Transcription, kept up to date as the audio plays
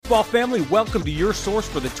Baseball family, welcome to your source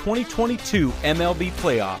for the 2022 MLB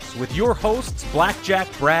playoffs with your hosts, Blackjack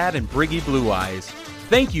Brad and Briggy Blue Eyes.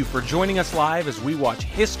 Thank you for joining us live as we watch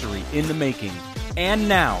history in the making. And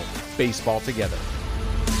now, baseball together.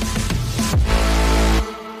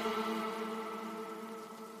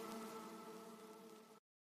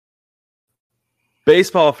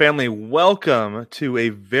 Baseball family, welcome to a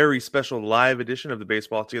very special live edition of the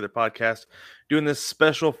Baseball Together podcast. Doing this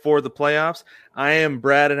special for the playoffs. I am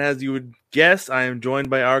Brad, and as you would guess, I am joined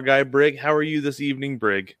by our guy, Brig. How are you this evening,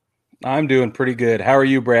 Brig? I'm doing pretty good. How are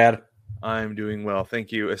you, Brad? I'm doing well,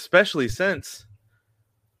 thank you, especially since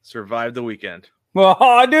survived the weekend.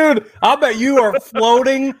 Oh, dude, I'll bet you are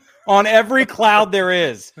floating on every cloud there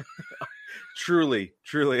is. Truly.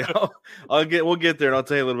 We'll get there, and I'll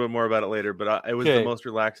tell you a little bit more about it later. But it was the most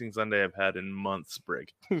relaxing Sunday I've had in months,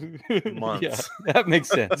 Brig. Months. Yeah, that makes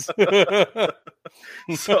sense.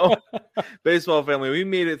 So, baseball family, we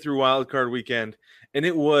made it through Wild Card Weekend, and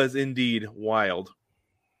it was indeed wild,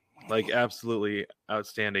 like absolutely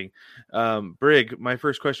outstanding. Brig, my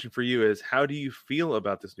first question for you is: how do you feel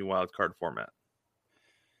about this new Wild Card format?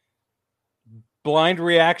 Blind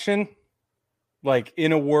reaction. Like,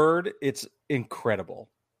 in a word, it's incredible.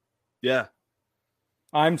 Yeah.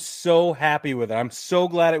 I'm so happy with it. I'm so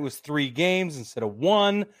glad it was 3 games instead of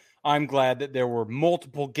 1. I'm glad that there were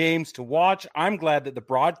multiple games to watch. I'm glad that the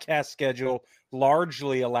broadcast schedule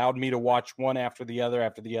largely allowed me to watch one after the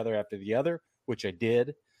other, which I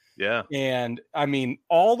did. Yeah. And, I mean,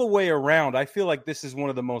 all the way around, I feel like this is one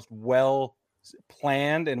of the most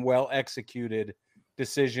well-planned and well-executed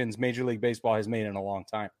decisions Major League Baseball has made in a long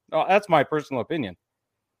time. Oh, that's my personal opinion.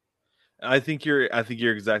 I think you're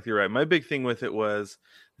exactly right. My big thing with it was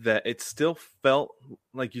that it still felt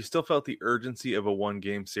like you still felt the urgency of a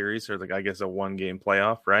 1-game series, or like, I guess, a 1-game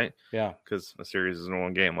playoff, right? Yeah. Because a series isn't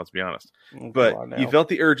 1 game, let's be honest. But you felt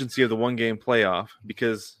the urgency of the 1-game playoff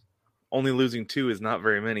because only losing 2 is not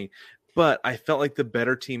very many. But I felt like the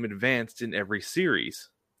better team advanced in every series.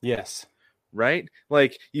 Yes. Right?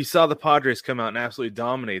 Like, you saw the Padres come out and absolutely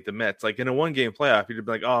dominate the Mets. Like, in a 1-game playoff, you'd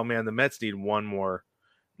be like, oh man, the Mets need one more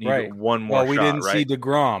shot, we didn't see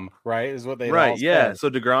DeGrom, right? Is what they right, yeah. said. So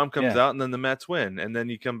DeGrom comes out and then the Mets win. And then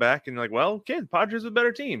you come back and you're like, well, okay, the Padres are a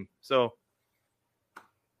better team. So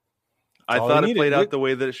I thought it played out the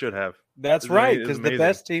way that it should have. That's right, because the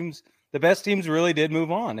best teams really did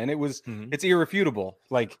move on, and it was it's irrefutable.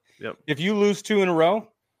 Like, if you lose 2 in a row,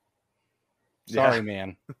 sorry,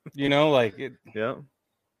 man. You know, like it. Yeah.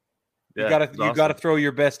 You gotta throw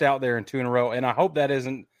your best out there in 2 in a row, and I hope that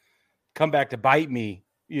doesn't come back to bite me,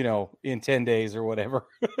 you know, in 10 days or whatever.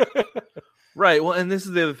 Right. Well, and this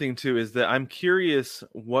is the other thing too, is that I'm curious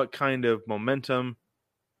what kind of momentum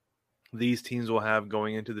these teams will have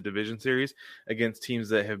going into the division series against teams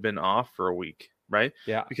that have been off for a week, right?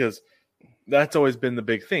 Yeah. Because that's always been the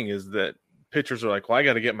big thing, is that pitchers are like, well, I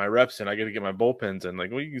got to get my reps in. I got to get my bullpens in.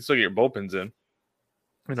 Like, well, you can still get your bullpens in.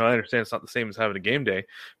 You know, I understand it's not the same as having a game day,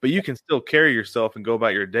 but you can still carry yourself and go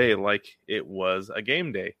about your day like it was a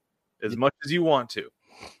game day as much as you want to.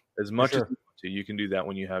 As much as you want to. You can do that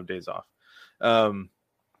when you have days off.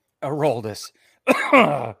 Aroldis.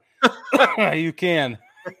 You can.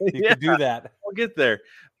 You can do that. We'll get there.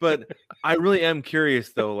 But I really am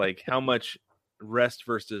curious, though, like how much rest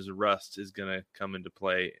versus rust is going to come into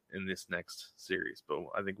play in this next series. But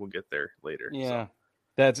I think we'll get there later. Yeah. So.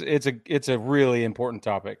 It's a really important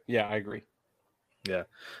topic. Yeah, I agree. Yeah.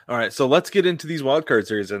 All right. So let's get into these wild card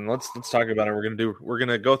series and let's talk about it. We're going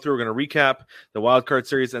to recap the wild card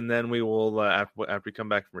series, and then we will, after we come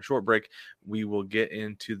back from a short break, we will get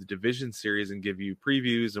into the division series and give you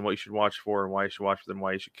previews and what you should watch for and why you should watch them,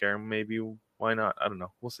 why you should care. Maybe why not? I don't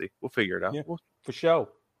know. We'll see. We'll figure it out. Yeah, for sure.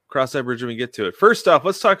 Cross that bridge when we get to it. First off,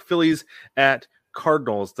 let's talk Phillies at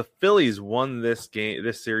Cardinals. The Phillies won this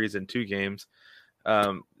series in 2 games.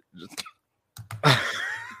 I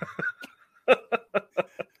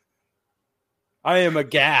am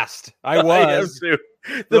aghast. I was. I am too.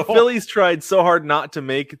 The Phillies tried so hard not to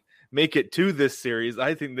make it to this series.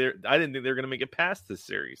 I didn't think they were going to make it past this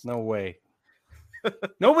series. No way.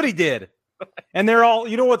 Nobody did. And they're all,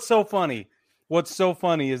 you know what's so funny? What's so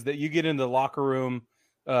funny is that you get into the locker room,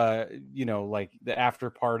 you know, like the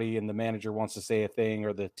after party, and the manager wants to say a thing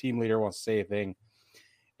or the team leader wants to say a thing.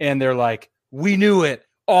 And they're like, we knew it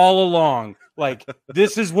all along. Like,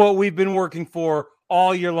 this is what we've been working for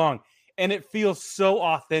all year long. And it feels so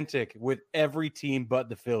authentic with every team but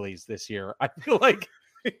the Phillies this year. I feel like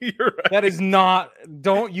you're right. That is not,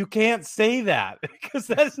 you can't say that because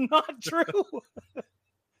that's not true.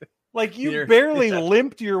 Like, you barely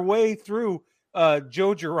limped your way through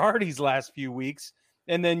Joe Girardi's last few weeks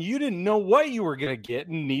and then you didn't know what you were going to get,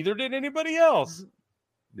 and neither did anybody else.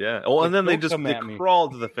 Yeah. Well, and then they me.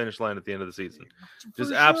 crawled to the finish line at the end of the season.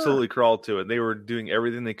 Just absolutely crawled to it. They were doing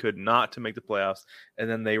everything they could not to make the playoffs, and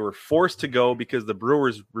then they were forced to go because the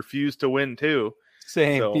Brewers refused to win too.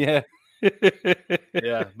 Same, so, yeah.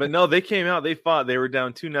 Yeah, but no, they came out, they fought. They were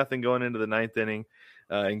down 2-0 going into the ninth inning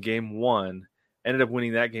in game 1. Ended up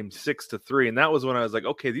winning that game 6-3, and that was when I was like,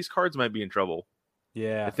 okay, these Cards might be in trouble.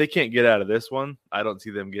 Yeah. If they can't get out of this one, I don't see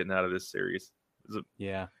them getting out of this series.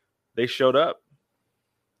 Yeah. They showed up.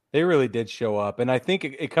 They really did show up, and I think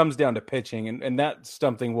it comes down to pitching, and that's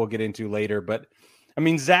something we'll get into later. But, I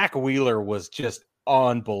mean, Zach Wheeler was just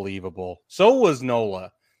unbelievable. So was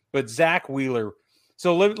Nola, but Zach Wheeler.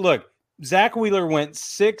 So, look, Zach Wheeler went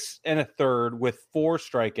 6 1/3 with 4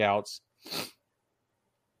 strikeouts.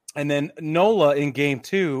 And then Nola in game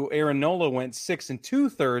 2, Aaron Nola went 6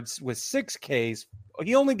 2/3 with 6 Ks.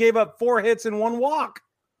 He only gave up 4 hits and 1 walk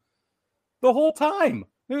the whole time.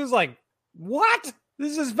 It was like, what?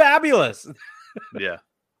 This is fabulous. Yeah.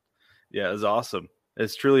 Yeah, it was awesome.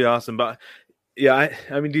 It's truly awesome. But yeah,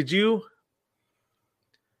 I mean,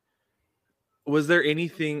 was there any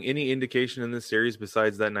indication in this series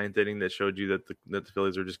besides that ninth inning that showed you that the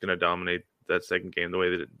Phillies are just going to dominate that second game the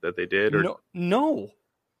way that they did? Or? No.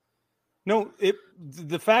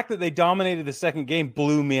 The fact that they dominated the second game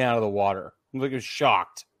blew me out of the water. I was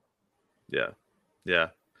shocked. Yeah. Yeah.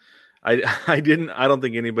 I don't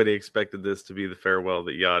think anybody expected this to be the farewell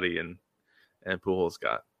that Yachty and Pujols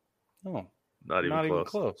got. No, not even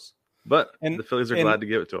close. But the Phillies are glad to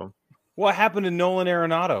give it to him. What happened to Nolan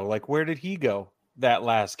Arenado? Like, where did he go that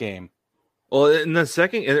last game? Well, in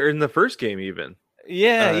the first game, even.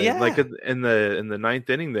 Yeah. Like in the ninth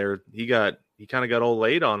inning, there he kind of got all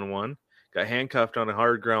late on one, got handcuffed on a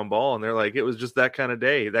hard ground ball, and they're like, it was just that kind of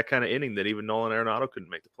day, that kind of inning that even Nolan Arenado couldn't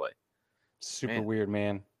make the play. Super weird,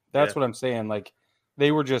 man. That's what I'm saying. Like,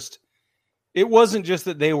 they were just. It wasn't just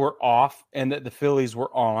that they were off and that the Phillies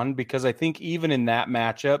were on, because I think even in that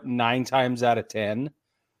matchup, 9 times out of 10,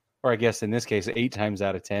 or I guess in this case, 8 times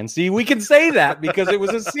out of 10. See, we can say that because it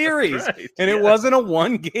was a series and it wasn't a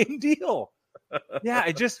 1-game deal. Yeah,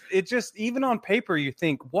 it just even on paper, you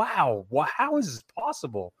think, wow, how is this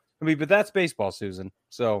possible? I mean, but that's baseball, Susan.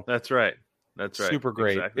 So that's right. Super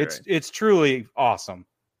great. Exactly it's truly awesome.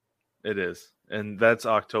 It is. And that's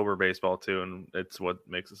October baseball too, and it's what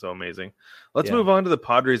makes it so amazing. Let's move on to the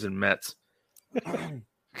Padres and Mets.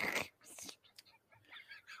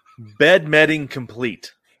 Bed metting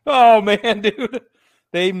complete. Oh man, dude.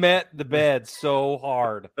 They met the bed so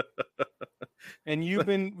hard. And you've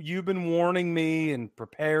been warning me and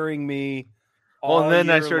preparing me. Well, and then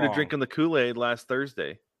I started drinking the Kool-Aid last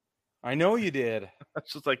Thursday. I know you did. I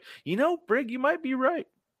was just like, Brig, you might be right.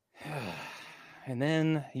 And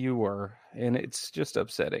then you were, and it's just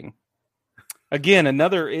upsetting. Again,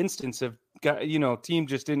 another instance of, team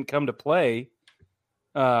just didn't come to play.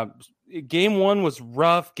 Game 1 was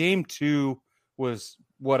rough. Game 2 was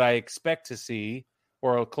what I expect to see,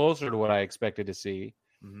 or closer to what I expected to see.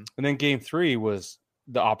 Mm-hmm. And then game 3 was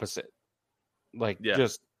the opposite.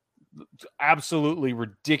 Just absolutely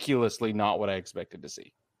ridiculously not what I expected to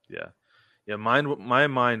see. Yeah. Yeah, my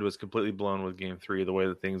mind was completely blown with game 3, the way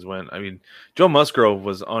that things went. I mean, Joe Musgrove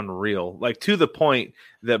was unreal, like to the point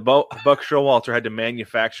that Buck Showalter had to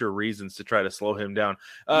manufacture reasons to try to slow him down.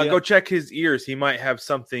 Go check his ears. He might have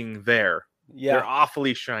something there. Yeah. They're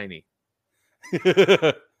awfully shiny.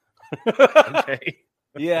 Okay.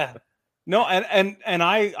 Yeah. No, and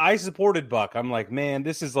I supported Buck. I'm like, man,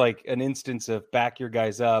 this is like an instance of back your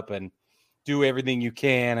guys up and do everything you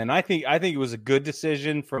can. And I think it was a good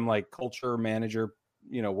decision from like culture manager,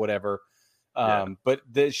 whatever. But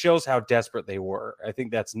it shows how desperate they were. I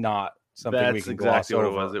think that's not something we can gloss over.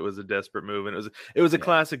 What it was. It was a desperate move, and it was a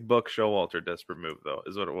classic Buck Showalter desperate move, though,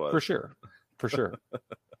 is what it was. For sure.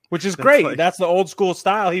 Which is great. That's the old school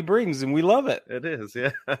style he brings, and we love it. It is,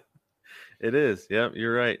 yeah. It is. Yeah,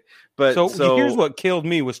 you're right. But so here's what killed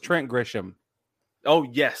me was Trent Grisham. Oh,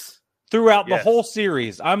 yes. Throughout the whole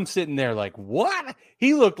series, I'm sitting there like, what?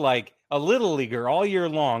 He looked like a little leaguer all year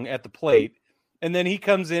long at the plate. And then he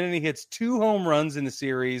comes in and he hits 2 home runs in the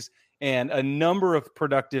series and a number of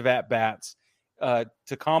productive at-bats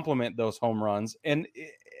to complement those home runs. And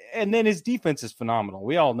then his defense is phenomenal.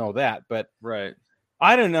 We all know that. But right.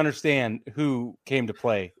 I didn't understand who came to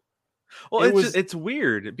play. Well, it's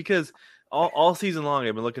weird because all season long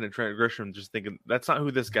I've been looking at Trent Grisham just thinking that's not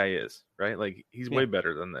who this guy is, right? Like he's way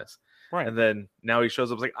better than this. Right. And then now he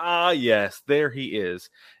shows up like, yes, there he is.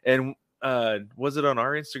 And was it on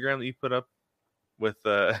our Instagram that you put up with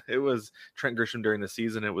it was Trent Grisham during the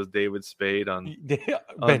season. It was David Spade on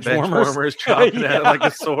bench warmers chopping at it like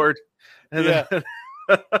a sword. And Yeah. then,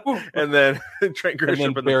 and then Trent Grisham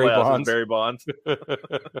in the Barry playoffs Bonds. was Barry Bonds.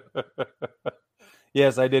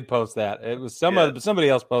 Yes, I did post that. It was somebody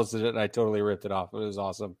else posted it, and I totally ripped it off. It was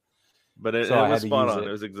awesome. But it was spot on.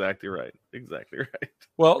 It was exactly right. Exactly right.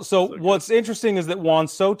 Well, so what's interesting is that Juan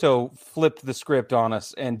Soto flipped the script on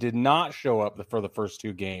us and did not show up for the first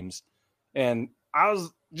 2 games. And I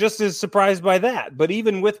was just as surprised by that. But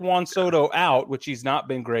even with Juan Soto out, which he's not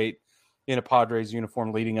been great in a Padres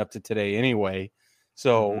uniform leading up to today anyway.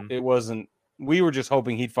 So it wasn't, we were just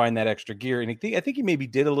hoping he'd find that extra gear. And I think he maybe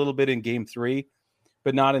did a little bit in game 3,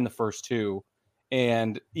 but not in the first 2.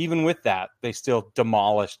 And even with that, they still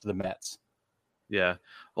demolished the Mets. Yeah.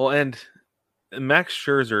 Well, and Max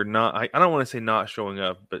Scherzer I don't want to say not showing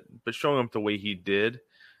up, but showing up the way he did.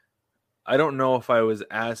 I don't know if I was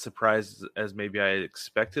as surprised as maybe I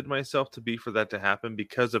expected myself to be for that to happen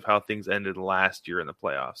because of how things ended last year in the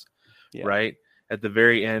playoffs. Yeah. Right? At the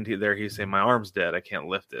very end he's saying, my arm's dead. I can't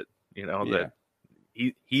lift it. That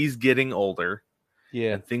he's getting older.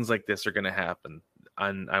 Yeah. And things like this are going to happen.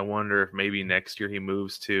 And I wonder if maybe next year he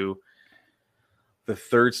moves to the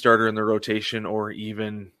 3rd starter in the rotation, or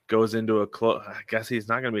even goes into I guess he's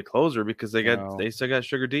not going to be a closer because they still got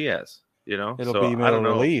Sugar Diaz. It'll be middle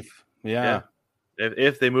relief. Yeah.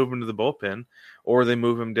 If they move him to the bullpen, or they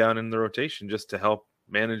move him down in the rotation just to help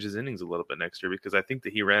manage his innings a little bit next year, because I think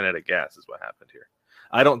that he ran out of gas is what happened here.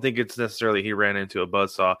 I don't think it's necessarily he ran into a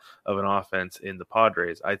buzzsaw of an offense in the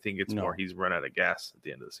Padres. I think it's more he's run out of gas at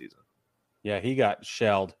the end of the season. Yeah, he got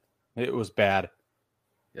shelled. It was bad.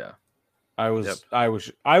 Yeah. I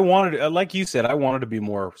wanted, like you said, I wanted to be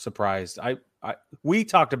more surprised. We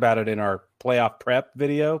talked about it in our playoff prep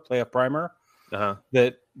video, playoff primer,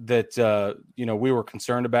 that we were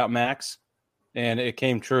concerned about Max, and it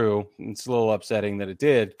came true. It's a little upsetting that it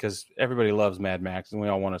did, because everybody loves Mad Max and we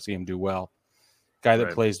all want to see him do well. Guy that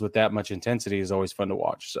plays with that much intensity is always fun to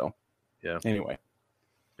watch. So anyway.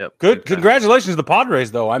 Yep. Good. Congratulations to the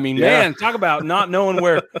Padres, though. I mean, man, talk about not knowing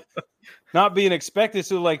where, not being expected.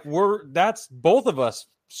 So, that's both of us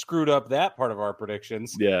screwed up that part of our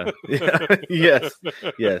predictions. Yeah. Yes.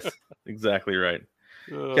 Exactly right.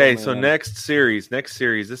 Okay. So next series.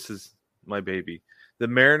 This is my baby. The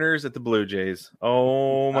Mariners at the Blue Jays.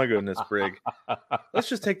 Oh my goodness, Brig. Let's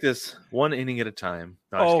just take this one inning at a time.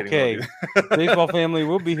 No, okay. Baseball family,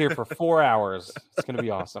 we'll be here for 4 hours. It's going to be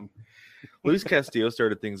awesome. Luis Castillo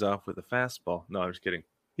started things off with a fastball. No, I'm just kidding.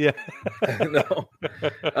 Yeah. No.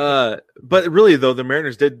 But really, though, the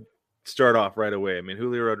Mariners did start off right away. I mean,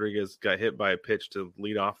 Julio Rodriguez got hit by a pitch to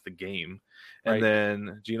lead off the game. And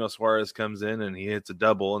then Gino Suarez comes in and he hits a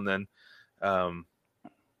double. And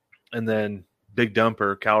then big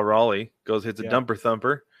dumper, Cal Raleigh hits a dumper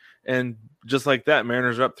thumper. And just like that,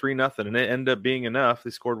 Mariners are up 3-0. And it ended up being enough.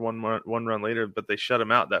 They scored one run later, but they shut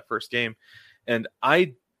him out that first game. And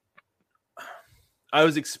I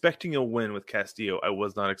was expecting a win with Castillo. I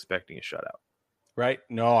was not expecting a shutout. Right?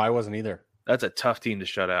 No, I wasn't either. That's a tough team to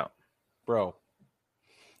shut out. Bro.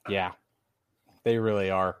 Yeah. They really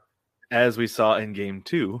are. As we saw in game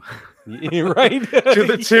 2. Right? To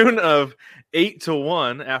the tune of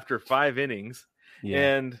 8-1 after 5 innings.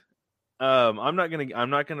 Yeah. And I'm not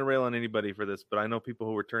gonna rail on anybody for this, but I know people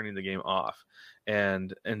who were turning the game off.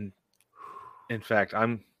 And in fact,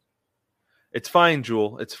 it's fine,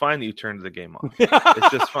 Jewel. It's fine that you turned the game off. It's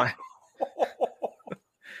just fine.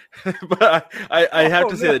 But I have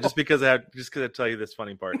to say that just because I tell you this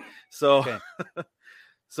funny part. So, okay.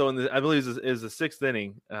 So I believe is the 6th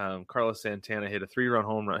inning, Carlos Santana hit a 3-run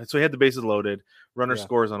home run. So he had the bases loaded, runner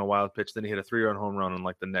scores on a wild pitch, then he hit a 3-run home run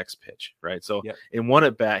on the next pitch, right? So in one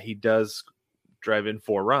at bat, he does drive in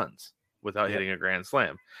 4 runs without hitting a grand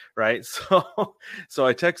slam, right? So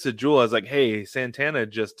I texted Jewel. I was like, "Hey, Santana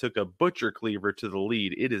just took a butcher cleaver to the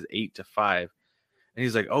lead. It is 8-5." And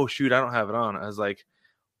he's like, "Oh shoot, I don't have it on." I was like,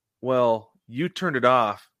 "Well, you turned it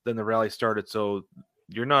off, then the rally started, so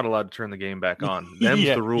you're not allowed to turn the game back on. Them's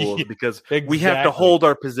the rules because we have to hold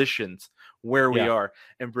our positions where we are."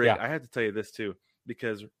 And Brig, I have to tell you this too,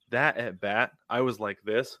 because that at bat, I was like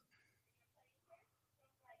this.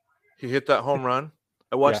 He hit that home run.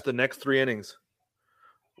 I watched the next 3 innings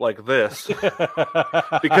like this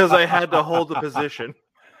because I had to hold the position.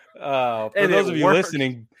 For those of you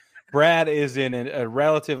listening, Brad is in a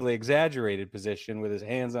relatively exaggerated position with his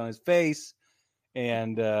hands on his face,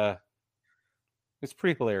 and it's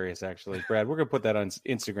pretty hilarious, actually. Brad, we're going to put that on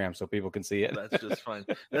Instagram so people can see it. That's just fine.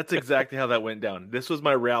 That's exactly how that went down. This was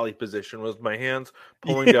my rally position, was my hands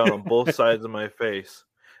pulling down on both sides of my face.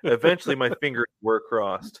 Eventually, my fingers were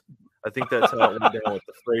crossed. I think that's how it went down with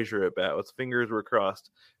the Frazier at bat. With fingers were crossed,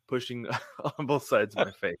 pushing on both sides of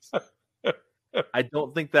my face. I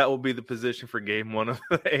don't think that will be the position for Game 1 of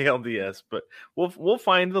the ALDS, but we'll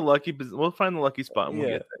find the lucky spot. And we'll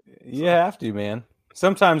get there. You have to, man.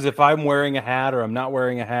 Sometimes if I'm wearing a hat or I'm not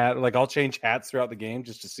wearing a hat, like I'll change hats throughout the game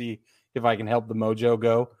just to see if I can help the mojo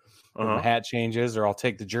go. When my hat changes, or I'll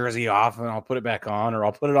take the jersey off and I'll put it back on, or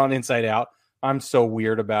I'll put it on inside out. I'm so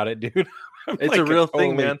weird about it, dude. It's like a real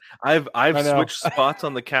thing, man. I've switched spots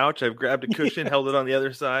on the couch. I've grabbed a cushion, held it on the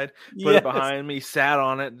other side, put it behind me, sat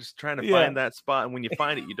on it, just trying to find that spot. And when you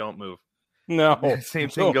find it, you don't move. No, same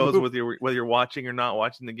thing goes with whether you're watching or not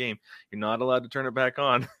watching the game. You're not allowed to turn it back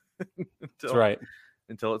on. That's right.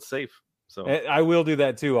 Until it's safe. So I will do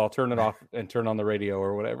that too. I'll turn it off and turn on the radio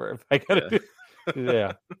or whatever if I gotta do.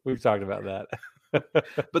 Yeah, we've talked about that.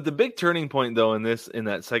 But the big turning point, though, in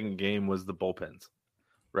that second game was the bullpens,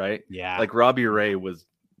 right? Yeah. Like Robbie Ray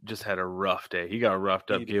just had a rough day. He got roughed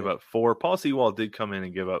up, gave up 4. Paul Sewald did come in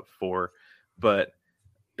and give up 4, but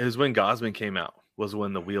it was when Gausman came out was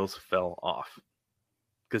when the wheels fell off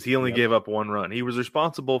because he only gave up 1 run. He was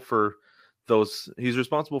responsible for he's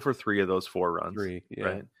responsible for 3 of those 4 runs. 3, yeah.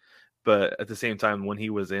 Right? But at the same time, when he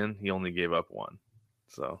was in, he only gave up 1.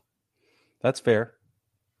 So. That's fair.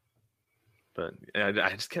 But I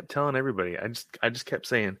just kept telling everybody. I just kept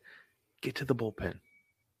saying, get to the bullpen.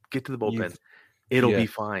 Get to the bullpen. It'll be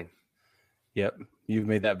fine. Yep. You've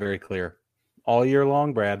made that very clear. All year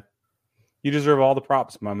long, Brad. You deserve all the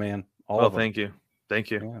props, my man. All of them. Thank you. Thank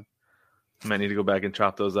you. Yeah. I might need to go back and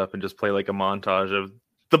chop those up and just play like a montage of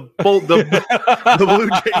the Blue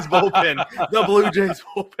Jays bullpen. The Blue Jays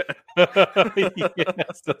bullpen.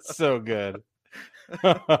 Yes, that's so good.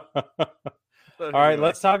 All right,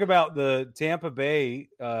 let's talk about the Tampa Bay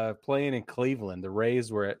playing in Cleveland. The Rays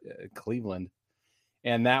were at Cleveland,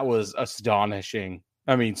 and that was astonishing.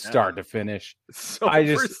 I mean, start to finish.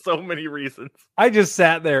 For so many reasons. I just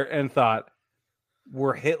sat there and thought,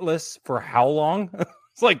 we're hitless for how long?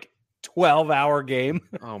 It's like 12-hour game.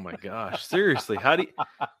 Oh my gosh. Seriously. How do you...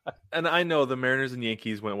 And I know the Mariners and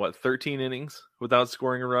Yankees went 13 innings without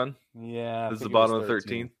scoring a run? Yeah. This is the bottom of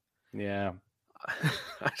 13. Yeah.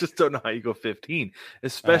 I just don't know how you go 15,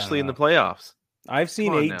 especially in the playoffs. I've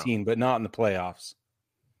seen 18, but not in the playoffs.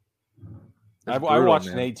 I watched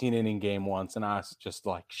an 18-inning game once, and I was just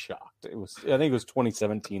like shocked. I think it was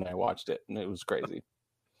 2017. I watched it, and it was crazy.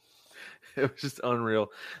 It was just unreal.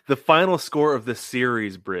 The final score of the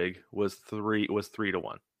series, Brig, was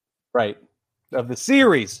 3-1. Right. Of the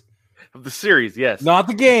series. Of the series, yes. Not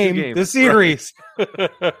the game, the series.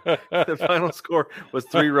 The final score was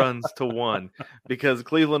 3-1 because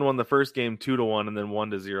Cleveland won the first game 2-1 and then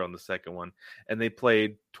 1-0 in the second one. And they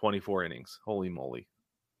played 24 innings. Holy moly.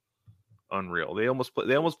 Unreal. They almost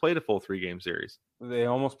played a full 3-game series. They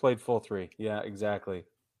almost played full 3. Yeah, exactly.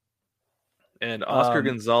 And Oscar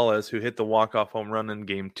Gonzalez, who hit the walk-off home run in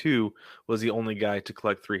game 2, was the only guy to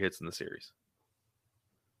collect 3 hits in the series.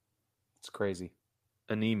 It's crazy.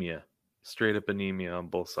 Anemia. Straight up anemia on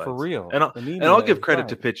both sides. For real. And I'll give credit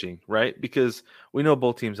to pitching, right? Because we know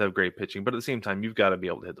both teams have great pitching, but at the same time, you've got to be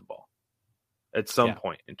able to hit the ball at some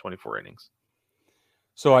point in 24 innings.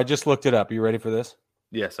 So I just looked it up. Are you ready for this?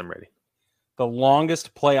 Yes, I'm ready. The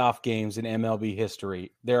longest playoff games in MLB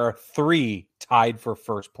history. There are 3 tied for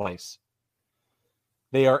first place.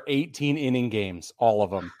 They are 18-inning games, all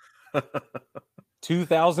of them.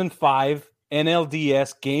 2005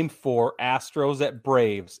 NLDS Game 4, Astros at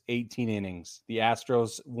Braves, 18 innings. The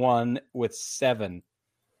Astros won with 7.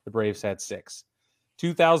 The Braves had 6.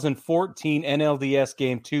 2014 NLDS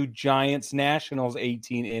Game 2, Giants Nationals,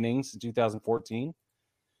 18 innings in 2014.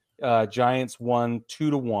 Giants won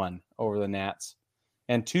 2-1 over the Nats.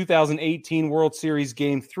 And 2018 World Series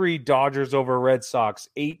Game 3, Dodgers over Red Sox,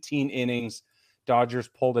 18 innings. Dodgers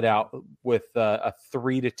pulled it out with a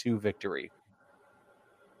 3-2 victory.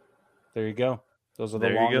 There you go. Those are the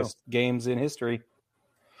longest games in history.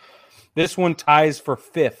 This one ties for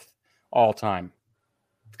 5th all time.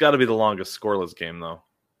 It's got to be the longest scoreless game, though.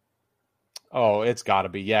 Oh, it's got to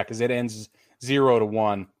be. Yeah, because it ends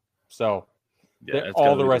 0-1. So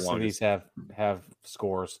all the rest of these have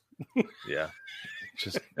scores. Yeah.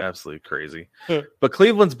 Just absolutely crazy. But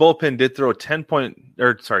Cleveland's bullpen did throw 10 and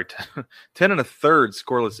a third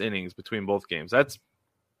scoreless innings between both games. That's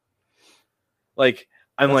like...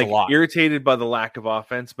 I'm irritated by the lack of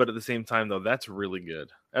offense, but at the same time, though, that's really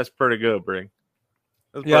good. That's pretty good, Bring.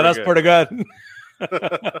 That's pretty good.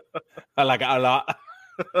 I like it a lot.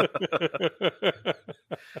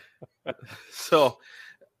 So,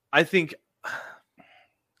 I think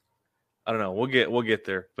I don't know. We'll get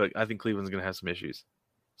there, but I think Cleveland's going to have some issues.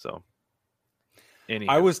 So,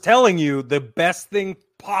 I was telling you the best thing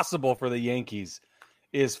possible for the Yankees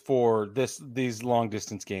is for these long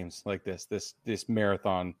distance games like this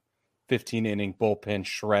marathon 15 inning bullpen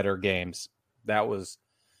shredder games. I was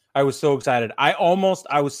so excited. I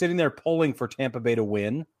was sitting there pulling for Tampa Bay to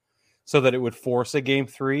win so that it would force a game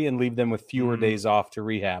 3 and leave them with fewer days off to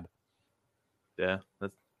rehab. Yeah,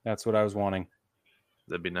 that's what I was wanting.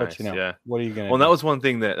 That'd be nice. But, yeah. What are you gonna? Well, that was one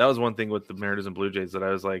thing with the Mariners and Blue Jays that I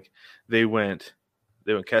was like, they went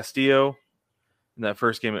Castillo in that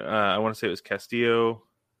first game. I want to say it was Castillo,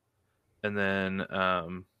 and then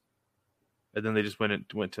they just went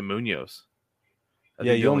to Munoz.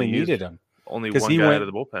 You only needed him. Only one guy out of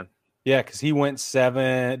the bullpen. Yeah, because he went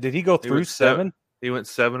 7. Did he go through 7? He went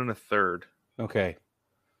 7 1/3. Okay.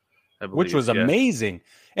 Which was amazing.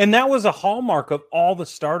 And that was a hallmark of all the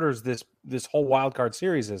starters this whole wild card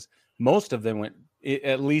series is most of them went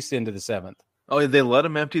at least into the 7th. Oh, they let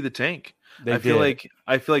him empty the tank. I feel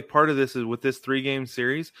like part of this is with this 3-game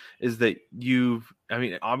series is that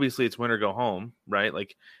obviously it's win or go home, right?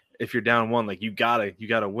 Like if you're down 1, like you gotta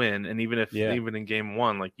win. And even in game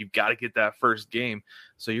 1, like you gotta get that first game.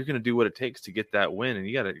 So you're gonna do what it takes to get that win, and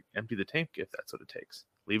you gotta empty the tank if that's what it takes.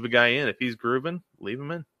 Leave a guy in. If he's grooving, leave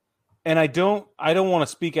him in. And I don't want to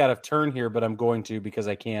speak out of turn here, but I'm going to because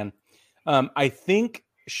I can. I think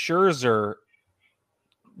Scherzer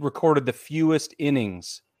recorded the fewest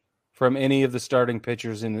innings from any of the starting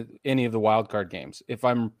pitchers in any of the wild card games. If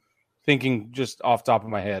I'm thinking just off the top of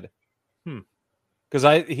my head,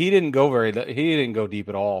 because he didn't go deep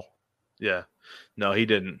at all. Yeah, no, he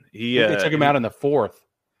didn't. They took him out in the 4th.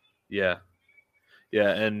 Yeah,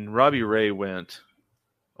 and Robbie Ray went.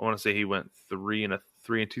 I want to say he went 3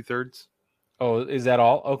 2/3. Oh, is that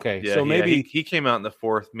all? Okay, yeah, so maybe he came out in the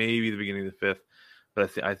 4th, maybe the beginning of the 5th, but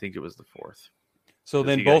I think it was the 4th. So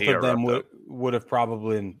then both of them would have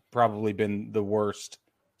probably been the worst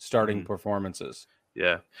starting performances.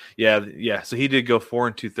 Yeah. So he did go 4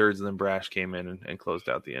 2/3, and then Brash came in and closed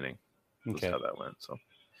out the inning. That's how that went. So,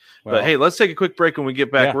 but hey, let's take a quick break. When we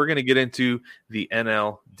get back, we're going to get into the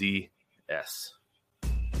NLDS.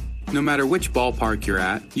 No matter which ballpark you're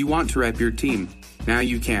at, you want to rep your team. Now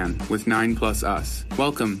you can with 9+ Us.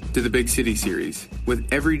 Welcome to the Big City Series. With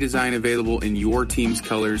every design available in your team's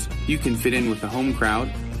colors, you can fit in with the home crowd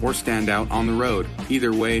or stand out on the road.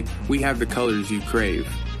 Either way, we have the colors you crave.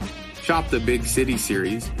 Shop the Big City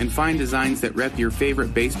Series and find designs that rep your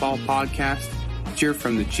favorite baseball podcast, cheer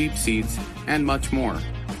from the cheap seats, and much more.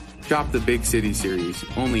 Shop the Big City Series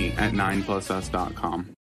only at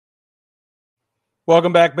 9plusus.com.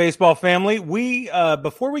 Welcome back, baseball family. We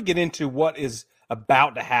before we get into what is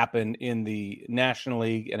about to happen in the National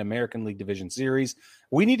League and American League Division Series,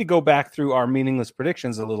 we need to go back through our meaningless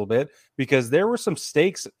predictions a little bit because there were some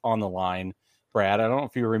stakes on the line, Brad. I don't know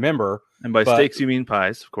if you remember. And by stakes, you mean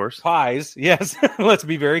pies, of course. Pies, yes. Let's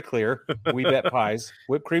be very clear. We bet pies,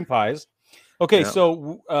 whipped cream pies. Okay,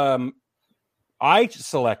 so I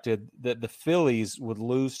selected that the Phillies would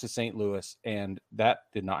lose to St. Louis, and that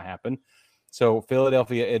did not happen. So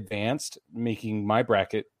Philadelphia advanced, making my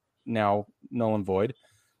bracket now null and void.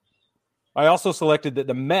 I also selected that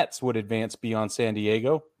the Mets would advance beyond San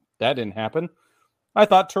Diego. That didn't happen. I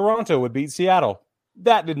thought Toronto would beat Seattle.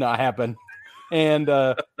 That did not happen. And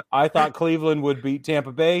I thought Cleveland would beat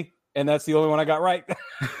Tampa Bay, and that's the only one I got right.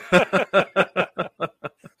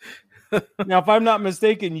 Now, if I'm not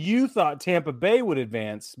mistaken, you thought Tampa Bay would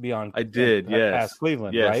advance beyond. I did, yes. Past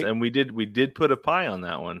Cleveland, yes, right? And we did put a pie on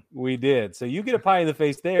that one. We did. So you get a pie in the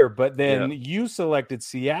face there, but then you selected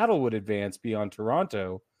Seattle would advance beyond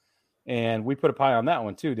Toronto, and we put a pie on that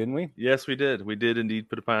one too, didn't we? Yes, we did. We did indeed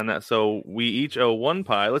put a pie on that. So we each owe one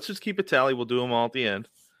pie. Let's just keep a tally. We'll do them all at the end.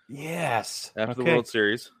 Yes. After the World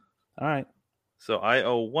Series. All right. So I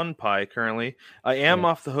owe one pie currently. I am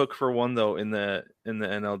off the hook for one though in the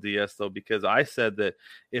NLDS though, because I said that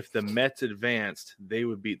if the Mets advanced, they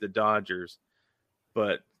would beat the Dodgers,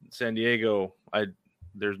 but San Diego,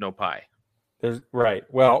 there's no pie. Right.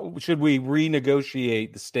 Well, should we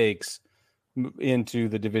renegotiate the stakes into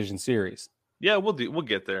the division series? Yeah, we'll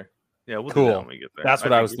get there. Yeah, we'll do that when we get there. That's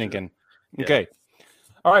what I was thinking. Yeah. Okay.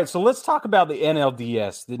 All right. So let's talk about the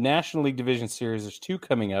NLDS, the National League Division Series. There's two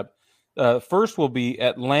coming up. First will be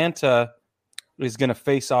Atlanta is going to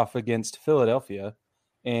face off against Philadelphia.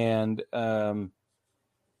 And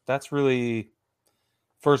that's really,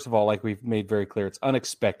 first of all, like we've made very clear, it's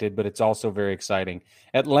unexpected, but it's also very exciting.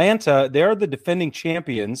 Atlanta, they're the defending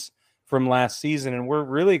champions from last season, and we're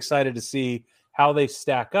really excited to see how they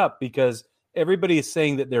stack up because everybody is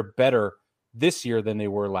saying that they're better this year than they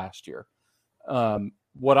were last year.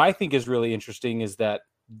 What I think is really interesting is that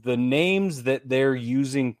the names that they're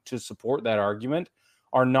using to support that argument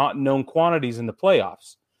are not known quantities in the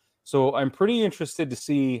playoffs. So I'm pretty interested to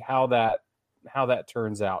see how that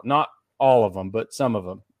turns out. Not all of them, but some of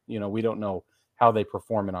them. We don't know how they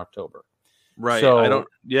perform in October. Right. So, I don't.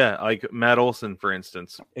 Yeah, like Matt Olson, for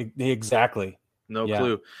instance. Exactly. No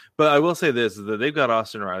clue. But I will say this: is that they've got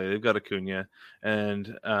Austin Riley, they've got Acuna,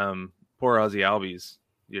 and poor Ozzy Albies.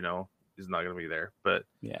 Is not going to be there. But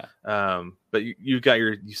but you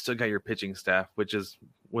still got your pitching staff, which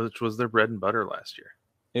was their bread and butter last year.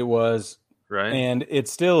 It was, right, and it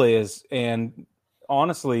still is. And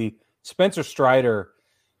honestly, Spencer Strider,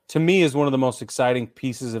 to me, is one of the most exciting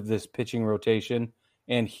pieces of this pitching rotation,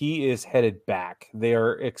 and he is headed back. They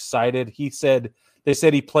are excited. They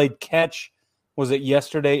said he played catch. Was it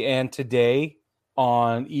yesterday and today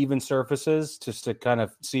on even surfaces just to kind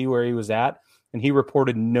of see where he was at? And he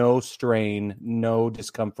reported no strain, no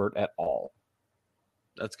discomfort at all.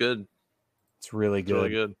 That's good. It's really good. Really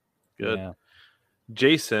good. Good. Yeah.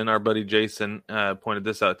 Jason, our buddy Jason, pointed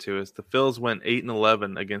this out to us. The Phils went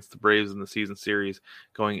 8-11 against the Braves in the season series.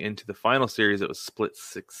 Going into the final series, it was split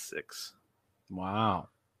 6-6. Wow.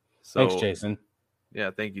 So, thanks, Jason.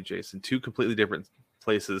 Yeah, thank you, Jason. Two completely different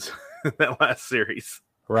places in that last series.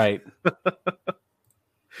 Right.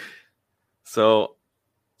 So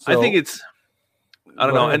I think it's, I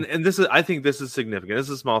don't know. And this is, I think this is significant. This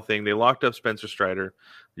is a small thing. They locked up Spencer Strider.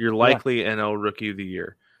 You're likely NL Rookie of the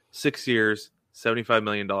Year. 6 years, $75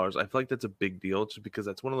 million. I feel like that's a big deal just because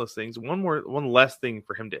that's one of those things. One less thing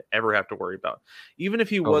for him to ever have to worry about. Even if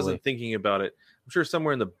he wasn't thinking about it, I'm sure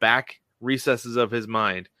somewhere in the back recesses of his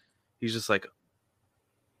mind, he's just like,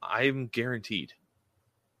 I'm guaranteed.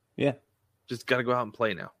 Yeah. Just got to go out and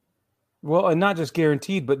play now. Well, and not just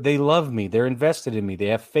guaranteed, but they love me. They're invested in me. They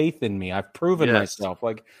have faith in me. I've proven myself.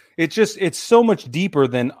 Like it's so much deeper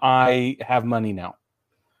than I have money now.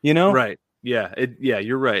 Right. Yeah.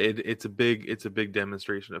 You're right. It's a big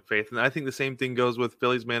demonstration of faith. And I think the same thing goes with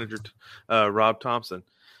Phillies manager, Rob Thompson.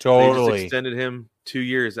 Totally. They just extended him 2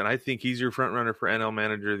 years. And I think he's your front runner for NL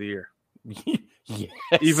Manager of the Year. Yes.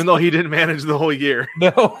 Even though he didn't manage the whole year.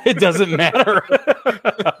 No, it doesn't matter.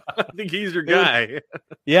 I think he's your guy.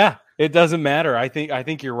 Yeah, it doesn't matter. I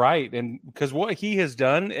think you're right. And because what he has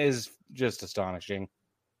done is just astonishing.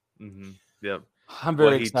 Mm-hmm. Yep. I'm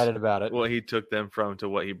very excited about it. What he took them from to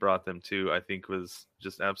what he brought them to, I think was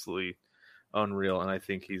just absolutely unreal. And I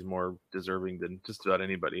think he's more deserving than just about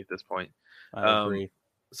anybody at this point. I agree.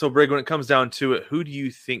 So, Brig, when it comes down to it, who do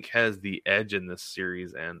you think has the edge in this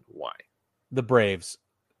series and why? The Braves.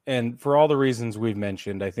 And for all the reasons we've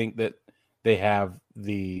mentioned, I think that they have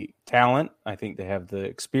the talent. I think they have the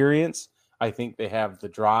experience. I think they have the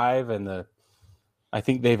drive and I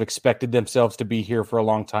think they've expected themselves to be here for a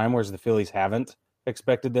long time, whereas the Phillies haven't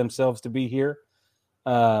expected themselves to be here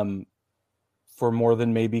for more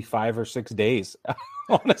than maybe 5 or 6 days,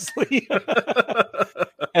 honestly.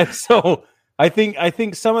 And so I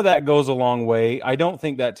think some of that goes a long way. I don't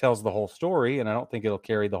think that tells the whole story, and I don't think it'll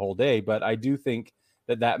carry the whole day, but I do think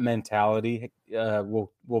that mentality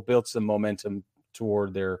will build some momentum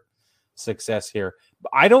toward their success here.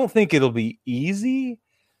 I don't think it'll be easy,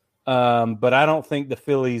 but I don't think the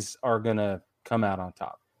Phillies are going to come out on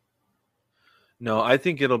top. No, I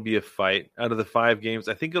think it'll be a fight. Out of the 5 games,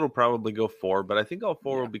 I think it'll probably go 4, but I think all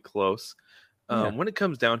 4 will be close. When it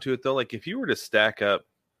comes down to it, though, like if you were to stack up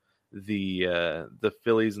the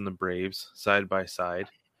Phillies and the Braves side by side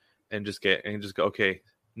and just go, okay,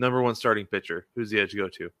 number 1 starting pitcher, who's the edge go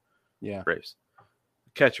to? Yeah. Braves.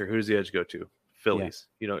 Catcher, who's the edge go to? Phillies.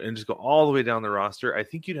 Yeah. And just go all the way down the roster. I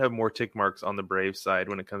think you'd have more tick marks on the Braves side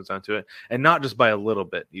when it comes down to it, and not just by a little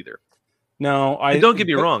bit either. No, don't get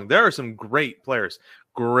me wrong. There are some great players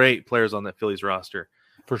on that Phillies roster.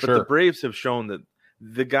 For sure. But the Braves have shown that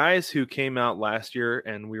the guys who came out last year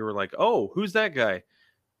and we were like, oh, who's that guy,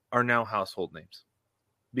 are now household names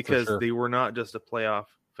because they were not just a playoff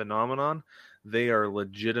phenomenon. They are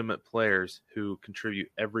legitimate players who contribute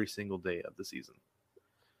every single day of the season.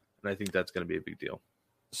 And I think that's going to be a big deal.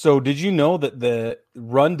 So did you know that the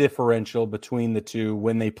run differential between the two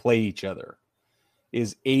when they play each other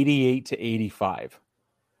is 88 to 85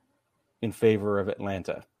 in favor of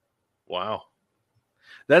Atlanta? Wow.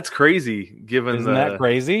 That's crazy. Isn't that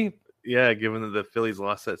crazy? Yeah, given that the Phillies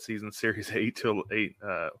lost that season series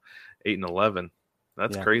 8-11.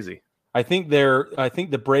 That's crazy. I think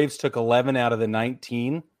the Braves took 11 out of the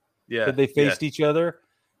 19 that they faced each other.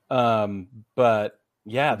 But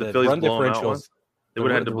yeah, the run differentials. They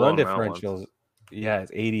would have had to blow run them out differentials. Yeah,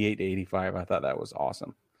 it's 88 to 85. I thought that was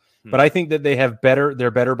awesome. But I think that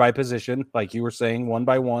they're better by position, like you were saying, one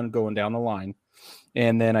by one going down the line.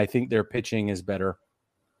 And then I think their pitching is better.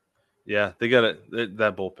 Yeah, they got it.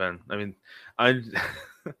 That bullpen. I mean,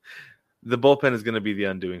 the bullpen is going to be the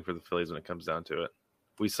undoing for the Phillies when it comes down to it.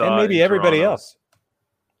 We saw and maybe in everybody Toronto. else.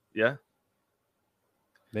 Yeah,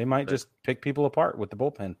 They might just pick people apart with the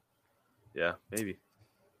bullpen. yeah, maybe.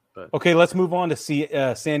 But Okay, let's move on to see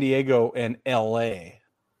San Diego and LA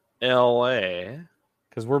L.A.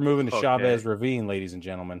 because we're moving to Okay. Chavez Ravine, ladies and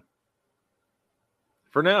gentlemen.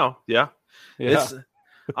 for now, yeah. Yeah.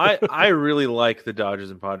 I really like the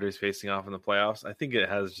Dodgers and Padres facing off in the playoffs. I think it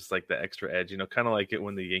has just like the extra edge, kind of like it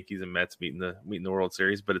when the Yankees and Mets meet in the World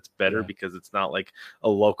Series, but it's better Yeah. because it's not like a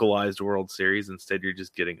localized World Series. Instead, you're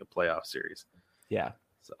just getting a playoff series. Yeah.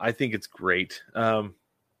 So I think it's great.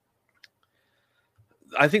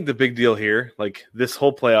 I think the big deal here, like this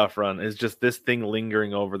whole playoff run, is just this thing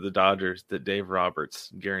lingering over the Dodgers that Dave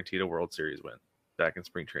Roberts guaranteed a World Series win back in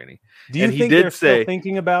spring training. Do you And he think did they're say- still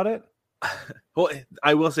thinking about it? Well,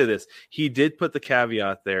 I will say this. He did put the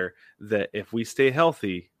caveat there that if we stay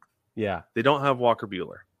healthy, Yeah. they don't have Walker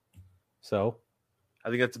Buehler. So I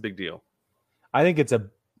think that's a big deal. I think it's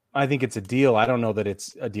a deal. I don't know that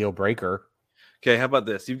it's a deal breaker. Okay, how about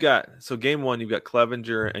this? Game 1, you've got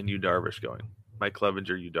Clevenger and Yu Darvish going. Mike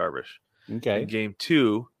Clevenger, Yu Darvish. Okay. In game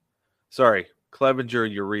 2, Clevenger,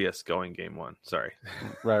 Urias going game 1. Sorry.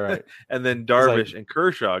 Right. And then Darvish and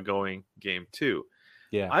Kershaw going game 2.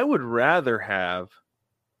 Yeah. I would rather have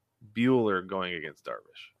Buehler going against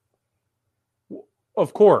Darvish.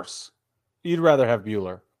 Of course. You'd rather have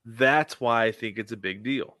Buehler. That's why I think it's a big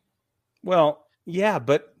deal. Well, yeah,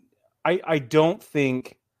 but I don't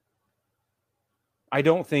think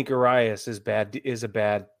Urias is a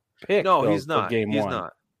bad pick. No, though, he's for not. Game He's one.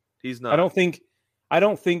 not. He's not. I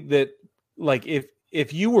don't think that, like,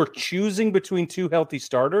 if you were choosing between two healthy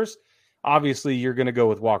starters, obviously you're going to go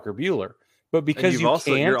with Walker Buehler. But And because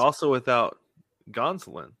you're also without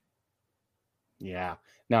Gonsolin. Yeah.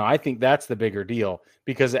 Now, I think that's the bigger deal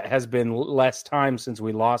because it has been less time since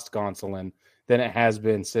we lost Gonsolin than it has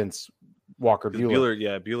been since Walker Buehler.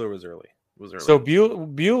 Buehler was early. So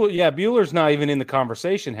Buehler's not even in the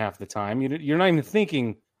conversation half the time. You're not even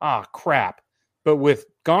thinking, crap. But with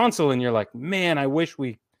Gonsolin, you're like, man, I wish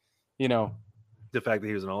we, the fact that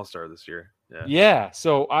he was an all-star this year. Yeah. Yeah.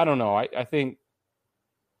 So I don't know. I think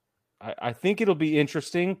it'll be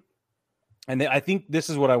interesting. And I think this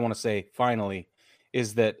is what I want to say finally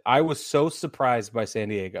is that I was so surprised by San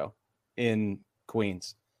Diego in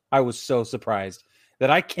Queens. I was so surprised that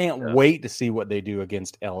I can't wait to see what they do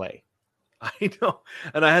against LA. I know.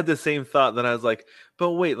 And I had the same thought that I was like,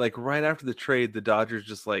 but wait, like right after the trade, the Dodgers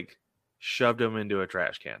just like shoved him into a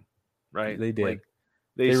trash can, right? They did. Like,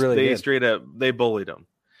 They really did. Straight up, they bullied him.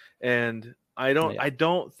 And I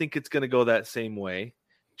don't think it's going to go that same way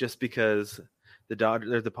just because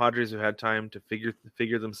the Padres have had time to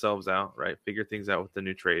figure themselves out, right? Figure things out with the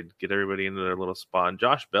new trade, get everybody into their little spot. And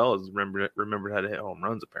Josh Bell has remembered how to hit home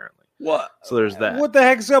runs, apparently. What? So there's that. What the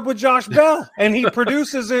heck's up with Josh Bell? And he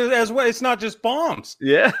produces it as well. It's not just bombs.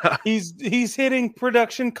 Yeah. He's hitting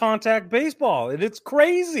production contact baseball. And it's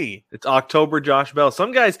crazy. It's October Josh Bell.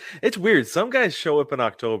 Some guys, it's weird. Some guys show up in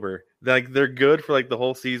October. Like they're good for like the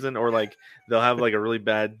whole season, or like they'll have like a really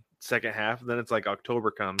bad second half. And then it's like October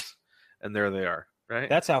comes and there they are. Right.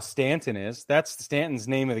 That's how Stanton is. That's Stanton's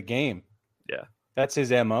name of the game. Yeah. That's his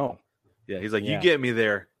MO. Yeah. He's like, Yeah. You get me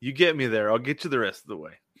there. I'll get you the rest of the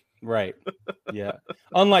way. Right. Yeah.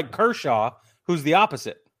 Unlike Kershaw, who's the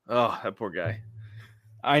opposite. Oh, that poor guy.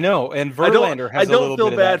 I know. And Verlander has I a little don't feel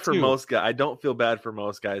bit bad of that for too. most guys. I don't feel bad for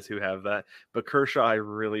most guys who have that, but Kershaw, I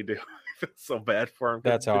really do. I feel so bad for him.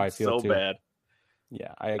 That's how I It's feel so too. bad.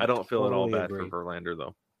 Yeah. I don't feel at all totally bad agree. for Verlander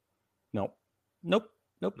though. Nope.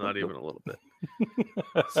 Not even a little bit.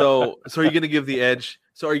 So are you going to give the edge?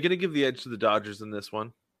 So are you going to give the edge to the Dodgers in this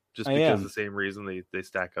one? Just I because am. the same reason they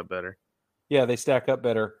stack up better. Yeah, they stack up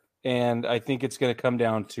better. And I think it's going to come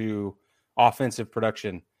down to offensive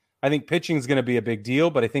production. I think pitching is going to be a big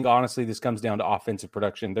deal, but I think honestly this comes down to offensive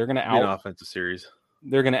production. They're going to Be an offensive series.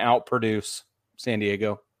 outproduce San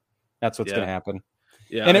Diego. That's what's Yeah. going to happen.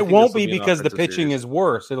 Yeah, And I it think won't this will be an because the offensive pitching series. is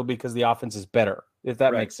worse. It'll be because the offense is better, if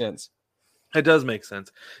that Right. makes sense. It does make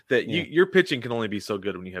sense that Yeah. your pitching can only be so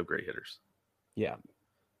good when you have great hitters. Yeah.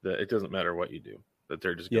 That it doesn't matter what you do. That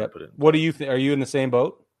they're just going Yeah. to put it. What do you think? Are you in the same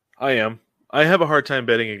boat? I am. I have a hard time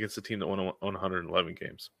betting against a team that won 111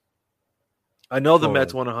 games. I know the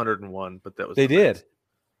Mets won 101, but that was They the did. Mets.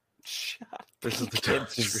 Shut up. This is the You can't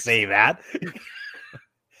Dodgers. just say that.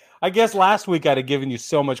 I guess last week I'd have given you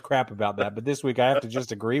so much crap about that, but this week I have to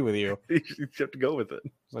just agree with you. You have to go with it.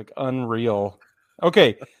 It's like unreal.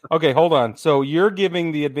 Okay, hold on. So you're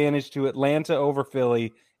giving the advantage to Atlanta over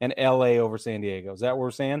Philly and LA over San Diego. Is that what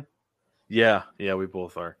we're saying? Yeah, we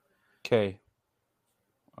both are. Okay.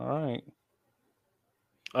 All right.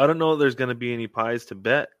 I don't know if there's going to be any pies to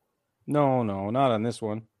bet. No, not on this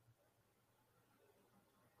one.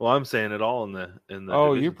 Well, I'm saying it all in the Oh,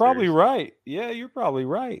 division you're probably series. right. Yeah, you're probably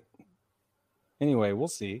right. Anyway, we'll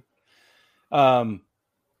see.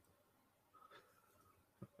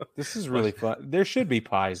 This is really fun. There should be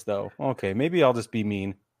pies, though. Okay, maybe I'll just be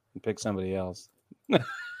mean and pick somebody else.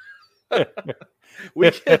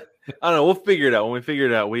 We can, I don't know. We'll figure it out. When we figure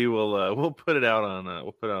it out, we will. We'll put it out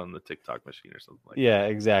on the TikTok machine or something like that. Yeah,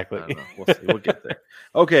 exactly. I don't know. We'll see. We'll get there.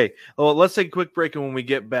 Okay. Well, let's take a quick break, and when we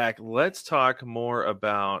get back, let's talk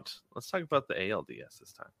about the ALDS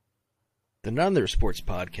this time. The None Other Sports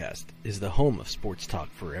Podcast is the home of sports talk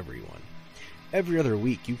for everyone. Every other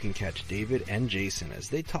week, you can catch David and Jason as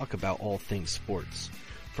they talk about all things sports,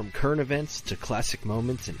 from current events to classic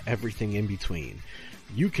moments and everything in between.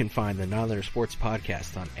 You can find the None Other Sports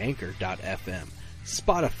Podcast on Anchor.fm,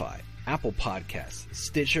 Spotify, Apple Podcasts,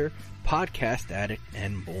 Stitcher, Podcast Addict,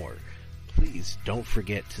 and more. Please don't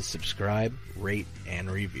forget to subscribe, rate, and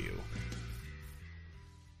review.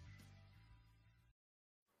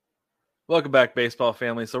 Welcome back, baseball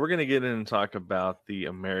family. So we're going to get in and talk about the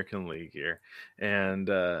American League here, and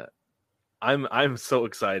I'm so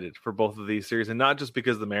excited for both of these series, and not just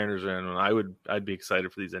because the Mariners are in. I'd be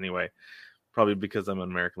excited for these anyway, probably because I'm an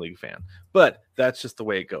American League fan. But that's just the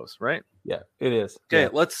way it goes, right? Yeah, it is. Okay, Yeah.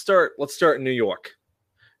 let's start in New York.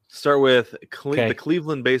 Start with the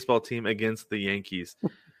Cleveland baseball team against the Yankees.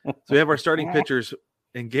 So we have our starting pitchers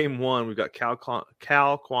in Game 1. We've got Cal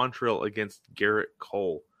Quantrill against Garrett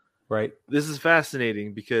Cole. Right. This is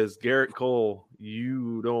fascinating because Garrett Cole,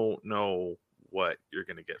 you don't know what you're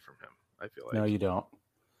going to get from him, I feel like. No, you don't.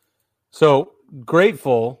 So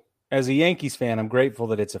grateful, as a Yankees fan, I'm grateful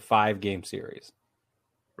that it's a 5-game series.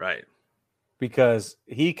 Right. Because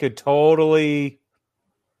he could totally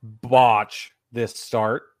botch this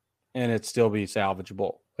start and it still be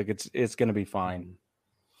salvageable. Like it's going to be fine.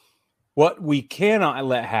 What we cannot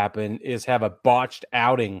let happen is have a botched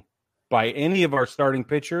outing by any of our starting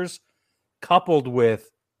pitchers coupled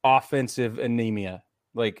with offensive anemia.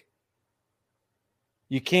 Like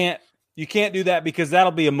you can't do that because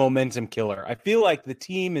that'll be a momentum killer. I feel like the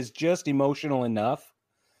team is just emotional enough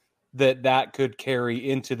that could carry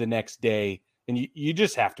into the next day. And you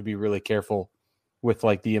just have to be really careful with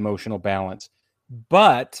like the emotional balance.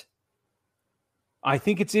 But I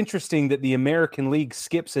think it's interesting that the American League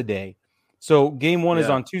skips a day. So Game 1 is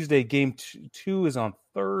on Tuesday. Game 2 is on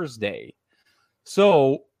Thursday.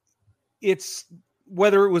 So it's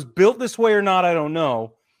whether it was built this way or not, I don't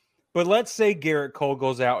know. But let's say Garrett Cole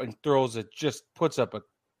goes out and puts up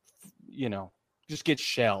just gets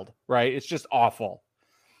shelled, right? It's just awful.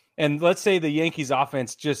 And let's say the Yankees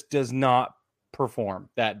offense just does not perform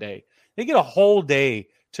that day. They get a whole day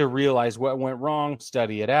to realize what went wrong,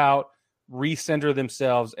 study it out, recenter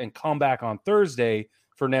themselves, and come back on Thursday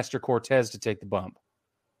for Nestor Cortez to take the bump.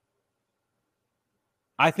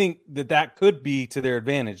 I think that could be to their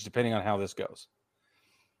advantage, depending on how this goes.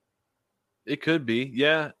 It could be,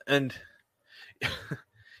 yeah. And,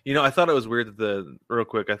 I thought it was weird that the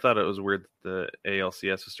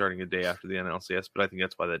ALCS was starting a day after the NLCS, but I think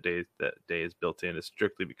that's why that day is built in. Is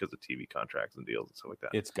strictly because of TV contracts and deals and stuff like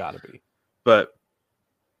that. It's got to be. But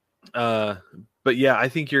yeah, I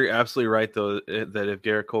think you're absolutely right, though, that if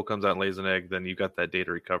Garrett Cole comes out and lays an egg, then you got that day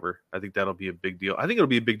to recover. I think that'll be a big deal. I think it'll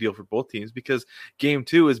be a big deal for both teams because Game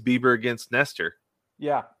 2 is Bieber against Nestor.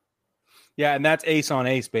 Yeah. Yeah, and that's ace on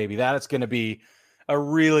ace, baby. That's going to be a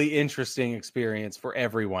really interesting experience for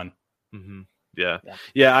everyone. Mm-hmm. Yeah.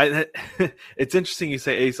 It's interesting you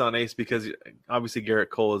say ace on ace because obviously Garrett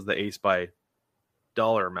Cole is the ace by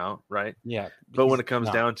dollar amount, right? Yeah. But when it comes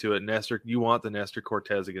down to it, Nestor, you want the Nestor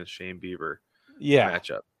Cortez against Shane Bieber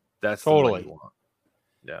matchup. That's totally the one you want.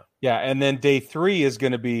 Yeah. Yeah, and then day 3 is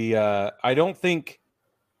going to be I don't think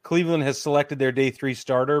Cleveland has selected their day 3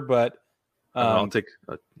 starter, but I'll take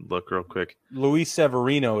a look real quick. Luis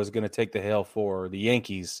Severino is going to take the hail for the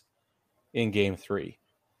Yankees in Game 3.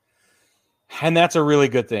 And that's a really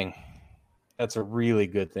good thing. That's a really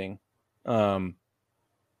good thing.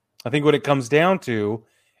 I think what it comes down to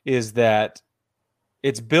is that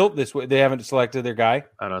it's built this way. They haven't selected their guy.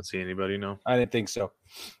 I don't see anybody, no. I didn't think so.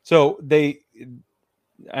 So that's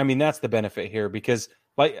the benefit here because,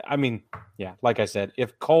 like I said,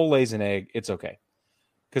 if Cole lays an egg, it's okay.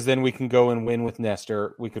 Because then we can go and win with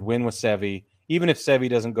Nestor. We could win with Sevy. Even if Sevy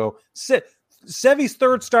doesn't go. Sevy's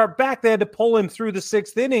third start back, they had to pull him through the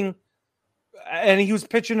 6th inning, and he was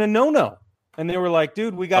pitching a no-no. And they were like,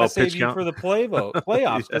 dude, we got to save you for the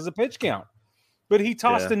playoffs because of pitch count. But he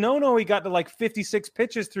tossed a no-no. He got to like 56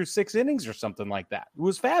 pitches through 6 innings or something like that. It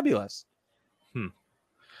was fabulous.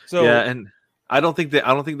 So yeah, and I don't think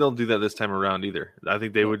they'll do that this time around either. I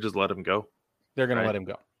think they would just let him go. They're going to let him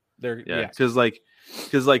go. Because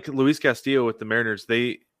like Luis Castillo with the Mariners,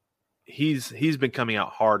 he's been coming out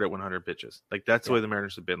hard at 100 pitches. Like that's the way the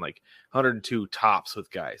Mariners have been, like 102 tops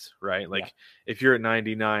with guys, right? Like if you're at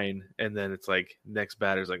 99 and then it's like next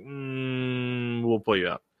batter's like, we'll pull you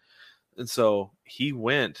up. And so he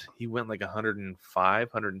went like 105,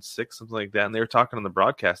 106, something like that. And they were talking on the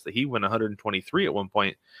broadcast that he went 123 at one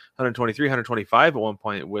point, 123, 125 at one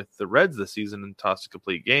point with the Reds this season and tossed a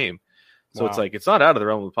complete game. So it's like, it's not out of the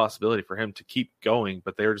realm of the possibility for him to keep going,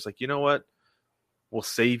 but they were just like, you know what? We'll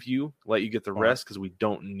save you, let you get the rest because we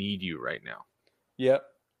don't need you right now. Yep.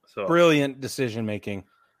 So brilliant decision making.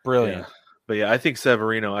 Brilliant. Yeah. But yeah, I think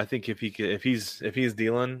Severino, I think if he's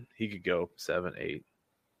dealing, he could go 7, 8.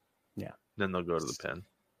 Yeah. Then they'll go to the pen.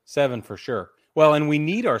 7 for sure. Well, and we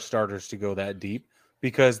need our starters to go that deep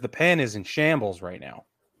because the pen is in shambles right now.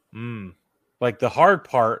 Like the hard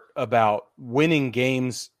part about winning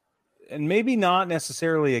games, and maybe not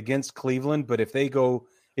necessarily against Cleveland, but if they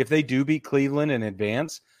do beat Cleveland in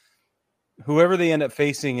advance, whoever they end up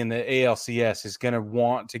facing in the ALCS is going to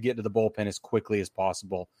want to get to the bullpen as quickly as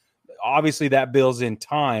possible. Obviously, that builds in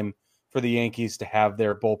time for the Yankees to have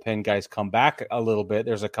their bullpen guys come back a little bit.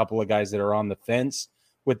 There's a couple of guys that are on the fence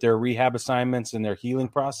with their rehab assignments and their healing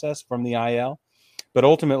process from the IL. But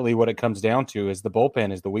ultimately, what it comes down to is the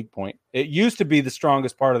bullpen is the weak point. It used to be the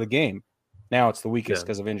strongest part of the game. Now it's the weakest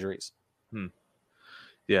because of injuries.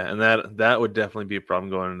 Yeah, and that would definitely be a problem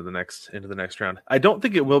going into the next round. I don't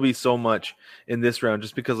think it will be so much in this round,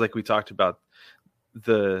 just because, like we talked about,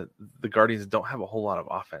 the Guardians don't have a whole lot of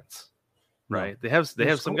offense, right? They have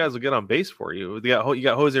some guys who get on base for you. You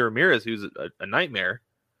got Jose Ramirez, who's a nightmare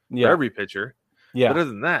for every pitcher. Yeah, but other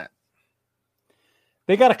than that,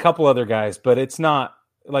 they got a couple other guys, but it's not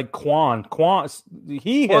like Quan.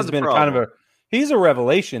 He has been kind of he's a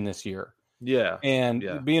revelation this year. Yeah.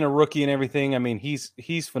 And being a rookie and everything, I mean,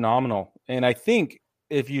 he's phenomenal. And I think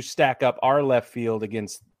if you stack up our left field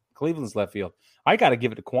against Cleveland's left field, I got to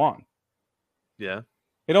give it to Quan. Yeah.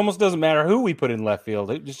 It almost doesn't matter who we put in left field.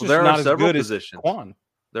 It's just not as good as Quan.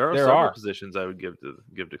 There are several positions I would give to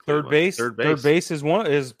Cleveland. Third base is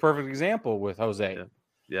a perfect example with Jose.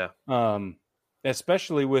 Yeah.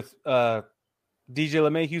 Especially with DJ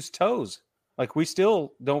LeMahieu's toes. Like we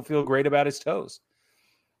still don't feel great about his toes.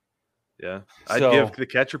 Yeah, I'd give the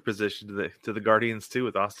catcher position to the Guardians too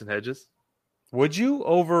with Austin Hedges. Would you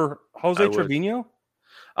over Jose Trevino?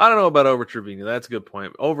 I don't know about over Trevino. That's a good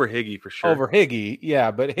point. Over Higgy for sure. Over Higgy,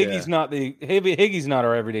 yeah, but Higgy's not Higgy's not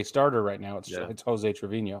our everyday starter right now. It's Jose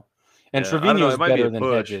Trevino, and Trevino's better than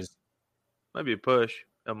Hedges. Might be a push,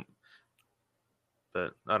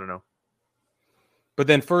 but I don't know. But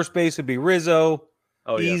then first base would be Rizzo.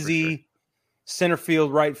 Oh, easy. Yeah, for sure. Center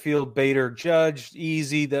field, right field, Bader, Judge,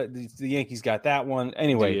 easy. The Yankees got that one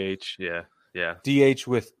anyway. DH, yeah. DH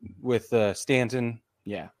with Stanton,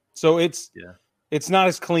 yeah. So it's not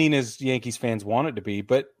as clean as Yankees fans want it to be,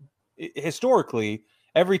 but historically,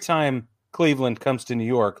 every time Cleveland comes to New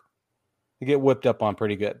York, they get whipped up on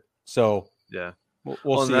pretty good. So yeah,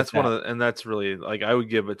 we'll see. And that's and that's really like I would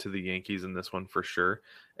give it to the Yankees in this one for sure.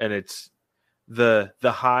 And it's the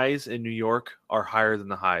highs in New York are higher than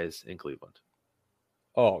the highs in Cleveland.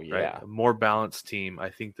 Oh yeah, right? A more balanced team. I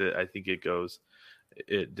think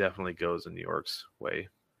it definitely goes in New York's way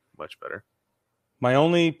much better. My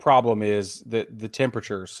only problem is that the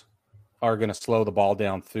temperatures are going to slow the ball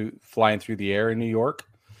down flying through the air in New York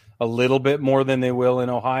a little bit more than they will in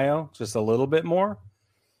Ohio, just a little bit more.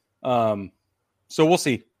 So we'll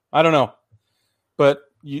see. I don't know, but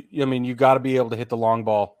you got to be able to hit the long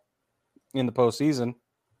ball in the postseason.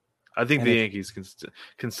 I think the Yankees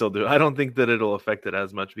can still do it. I don't think that it'll affect it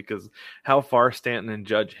as much because how far Stanton and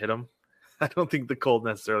Judge hit them, I don't think the cold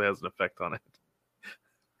necessarily has an effect on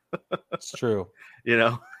it. It's true.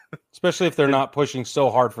 Especially if they're not pushing so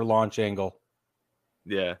hard for launch angle.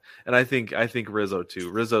 Yeah, and I think Rizzo too.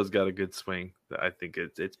 Rizzo's got a good swing. I think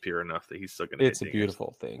it's pure enough that he's still going to. It's a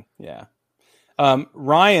beautiful thing. Yeah.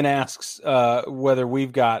 Ryan asks whether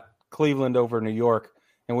we've got Cleveland over New York.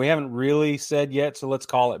 And we haven't really said yet, so let's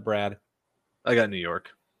call it, Brad. I got New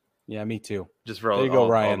York. Yeah, me too. Just for all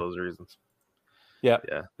those reasons. Yeah.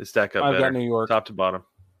 Yeah, they stack up I've better. got New York. Top to bottom.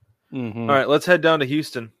 Mm-hmm. All right, let's head down to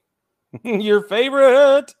Houston. Your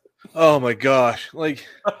favorite. Oh, my gosh. Like,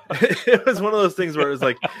 it was one of those things where it was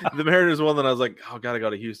like, the Mariners won, and I was like, oh, got to go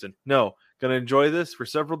to Houston. No, going to enjoy this for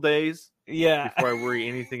several days. Yeah. Before I worry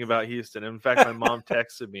anything about Houston. In fact, my mom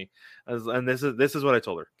texted me, and this is what I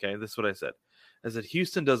told her. Okay, this is what I said. is that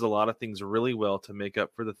Houston does a lot of things really well to make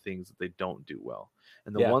up for the things that they don't do well.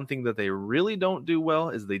 And the one thing that they really don't do well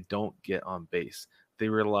is they don't get on base. They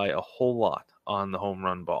rely a whole lot on the home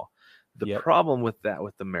run ball. The problem with that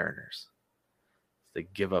with the Mariners, they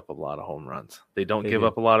give up a lot of home runs. They don't give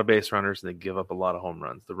up a lot of base runners. They give up a lot of home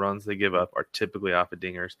runs. The runs they give up are typically off of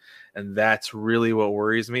dingers. And that's really what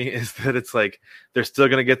worries me, is that it's like they're still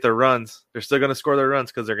going to get their runs. They're still going to score their runs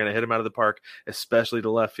because they're going to hit them out of the park, especially to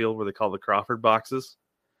left field where they call the Crawford boxes.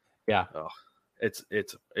 Yeah. Oh, it's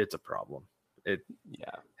a problem. It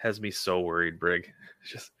has me so worried, Brig.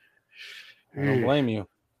 It's just, I don't blame you,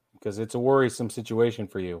 because it's a worrisome situation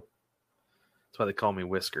for you. That's why they call me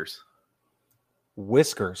Whiskers.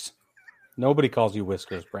 Whiskers. Nobody calls you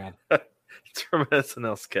Whiskers, Brad. It's from an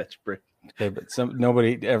SNL sketch, Brig. Okay, but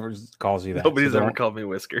nobody ever calls you that. Nobody's ever called me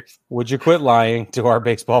Whiskers. Would you quit lying to our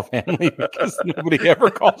baseball family, because nobody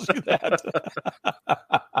ever calls you that?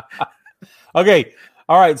 Okay.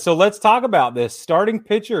 All right. So let's talk about this. Starting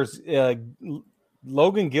pitchers.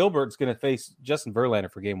 Logan Gilbert's going to face Justin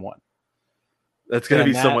Verlander for game 1. That's going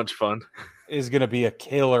to be so much fun. Is going to be a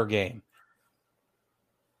killer game.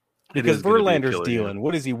 Because Verlander's dealing.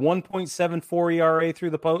 What is he? 1.74 ERA through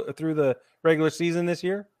the regular season this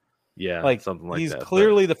year? Yeah, something like he's that. He's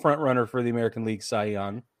clearly the front runner for the American League Cy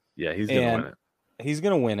Young. Yeah, he's going to win it. He's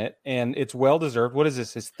going to win it, and it's well deserved. What is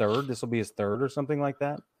this? His third? This will be his third or something like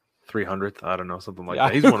that. 300th? I don't know, something like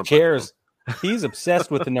that. Who cares? He's obsessed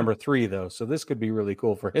with the number 3, though. So this could be really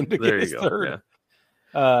cool for him to get his third. Yeah.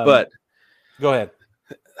 But go ahead.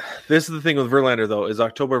 This is the thing with Verlander, though, is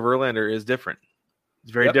October Verlander is different.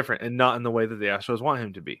 It's very different, and not in the way that the Astros want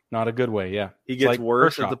him to be. Not a good way, yeah. He gets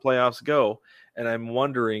worse as the playoffs go, and I'm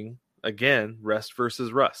wondering, again, rest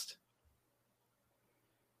versus rust.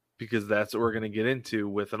 Because that's what we're going to get into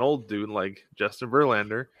with an old dude like Justin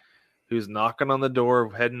Verlander, who's knocking on the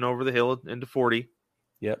door, heading over the hill into 40.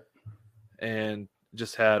 Yep. And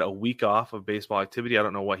just had a week off of baseball activity. I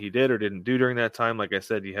don't know what he did or didn't do during that time. Like I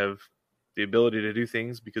said, you have the ability to do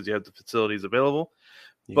things because you have the facilities available.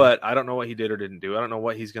 Yeah. But I don't know what he did or didn't do. I don't know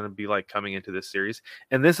what he's going to be like coming into this series.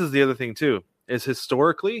 And this is the other thing, too, is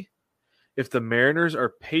historically, if the Mariners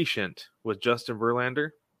are patient with Justin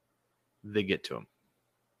Verlander, they get to him.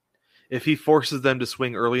 If he forces them to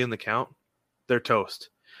swing early in the count, they're toast.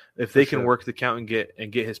 If they can work the count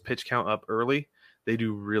and get his pitch count up early, they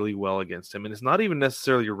do really well against him. And it's not even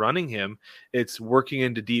necessarily running him. It's working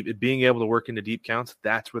into deep, being able to work into deep counts.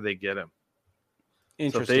 That's where they get him.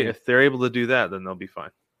 Interesting. So if they're able to do that, then they'll be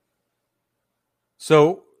fine.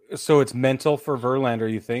 So it's mental for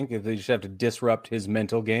Verlander, you think? If they just have to disrupt his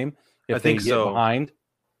mental game? I think so. Behind?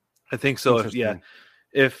 I think so.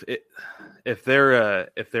 If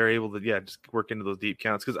they're able to just work into those deep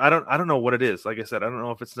counts, because I don't know what it is. Like I said, I don't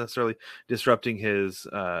know if it's necessarily disrupting his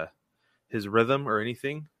rhythm or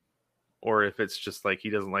anything, or if it's just like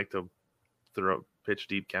he doesn't like to pitch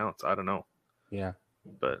deep counts. I don't know. Yeah,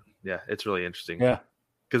 but it's really interesting. Yeah,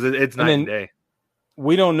 because it's night and day.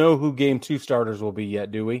 We don't know who game 2 starters will be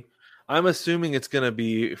yet, do we? I'm assuming it's going to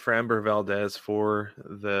be Framber Valdez for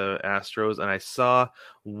the Astros. And I saw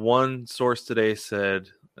one source today said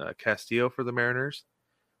Castillo for the Mariners,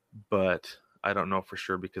 but I don't know for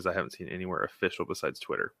sure because I haven't seen anywhere official besides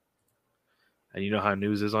Twitter. And you know how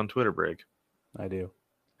news is on Twitter, Brig. I do.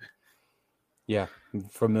 Yeah, I'm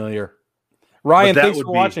familiar. Ryan, thanks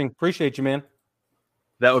for watching. Appreciate you, man.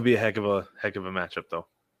 That would be a heck of a matchup, though.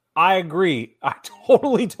 I agree. I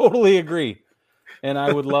totally agree. And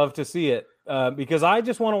I would love to see it because I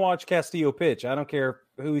just want to watch Castillo pitch. I don't care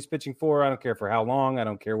who he's pitching for. I don't care for how long. I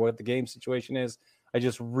don't care what the game situation is. I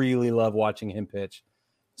just really love watching him pitch.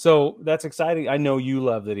 So that's exciting. I know you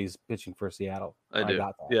love that he's pitching for Seattle. I do.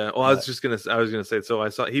 Got that. Yeah. Well, I was gonna say. So I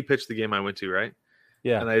saw he pitched the game I went to, right?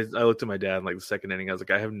 Yeah. And I looked at my dad in like the second inning. I was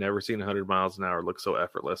like, I have never seen 100 miles an hour look so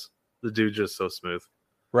effortless. The dude's just so smooth.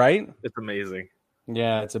 Right? It's amazing.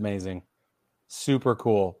 Yeah, it's amazing. Super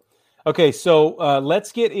cool. Okay, so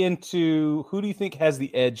let's get into who do you think has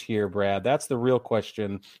the edge here, Brad? That's the real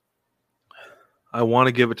question. I want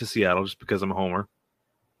to give it to Seattle just because I'm a homer.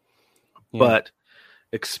 Yeah. But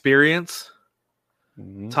experience,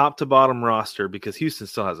 top to bottom roster, because Houston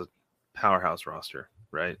still has a powerhouse roster,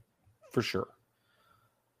 right? For sure.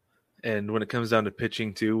 And when it comes down to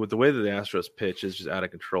pitching, too, with the way that the Astros pitch is just out of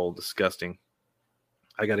control, disgusting.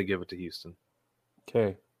 I got to give it to Houston.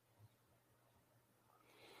 Okay.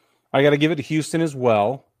 I got to give it to Houston as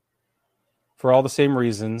well for all the same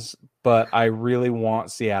reasons, but I really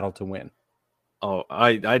want Seattle to win. Oh,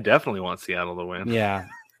 I definitely want Seattle to win. Yeah.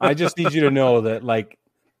 I just need you to know that, like,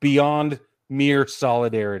 beyond mere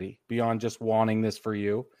solidarity, beyond just wanting this for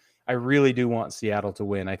you, I really do want Seattle to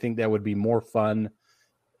win. I think that would be more fun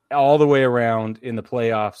all the way around in the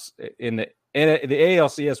playoffs. In the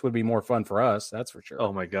ALCS would be more fun for us. That's for sure.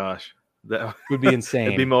 Oh my gosh. That would be insane.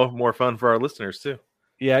 It'd be more fun for our listeners too.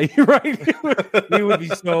 Yeah, you're right. We would be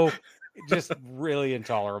so just really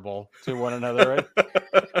intolerable to one another.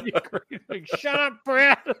 Right? Like, shut up,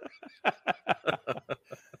 Brad.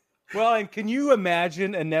 Well, and can you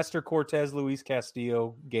imagine a Nestor Cortez, Luis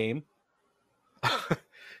Castillo game? Like,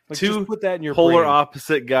 two just put that in your polar brain.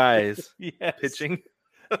 opposite guys Yes. pitching.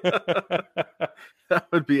 That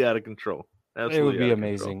would be out of control. Absolutely, it would be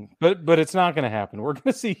amazing, but it's not going to happen. We're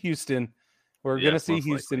going to see Houston. We're going to see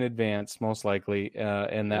Houston likely advance most likely,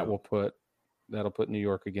 and that'll put New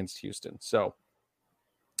York against Houston. So,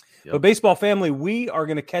 but baseball family, we are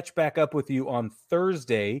going to catch back up with you on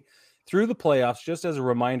Thursday through the playoffs. Just as a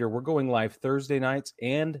reminder, we're going live Thursday nights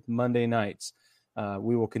and Monday nights.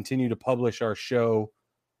 We will continue to publish our show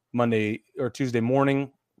Monday or Tuesday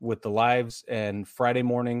morning with the lives, and Friday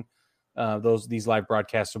morning. These live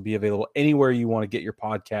broadcasts will be available anywhere you want to get your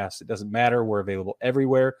podcasts. It doesn't matter. We're available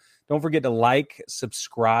everywhere. Don't forget to like,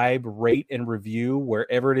 subscribe, rate, and review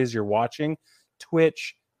wherever it is you're watching.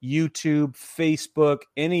 Twitch, YouTube, Facebook,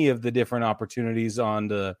 any of the different opportunities on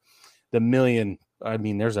the million. I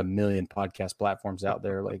mean, there's a million podcast platforms out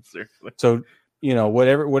there. Like, so,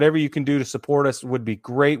 whatever you can do to support us would be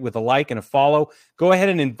great with a like and a follow. Go ahead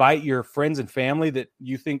and invite your friends and family that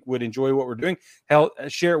you think would enjoy what we're doing.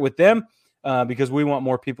 Share it with them because we want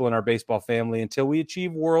more people in our baseball family until we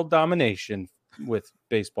achieve world domination with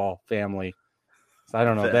baseball family. So I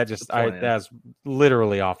don't know. That's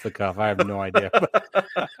literally off the cuff. I have no idea.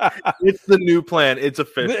 It's the new plan. It's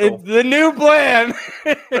official. The new plan.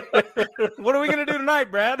 What are we going to do tonight,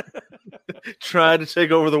 Brad? Try to take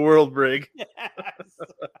over the world, Brig.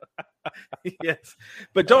 Yes.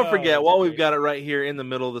 But don't forget, while we've got it right here in the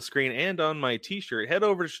middle of the screen and on my t-shirt, head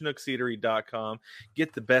over to ChinookSeedery.com.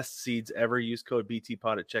 Get the best seeds ever. Use code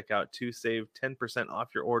BTPod at checkout to save 10% off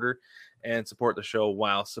your order and support the show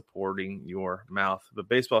while supporting your mouth. But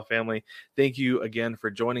baseball family, thank you again for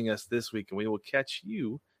joining us this week, and we will catch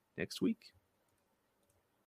you next week.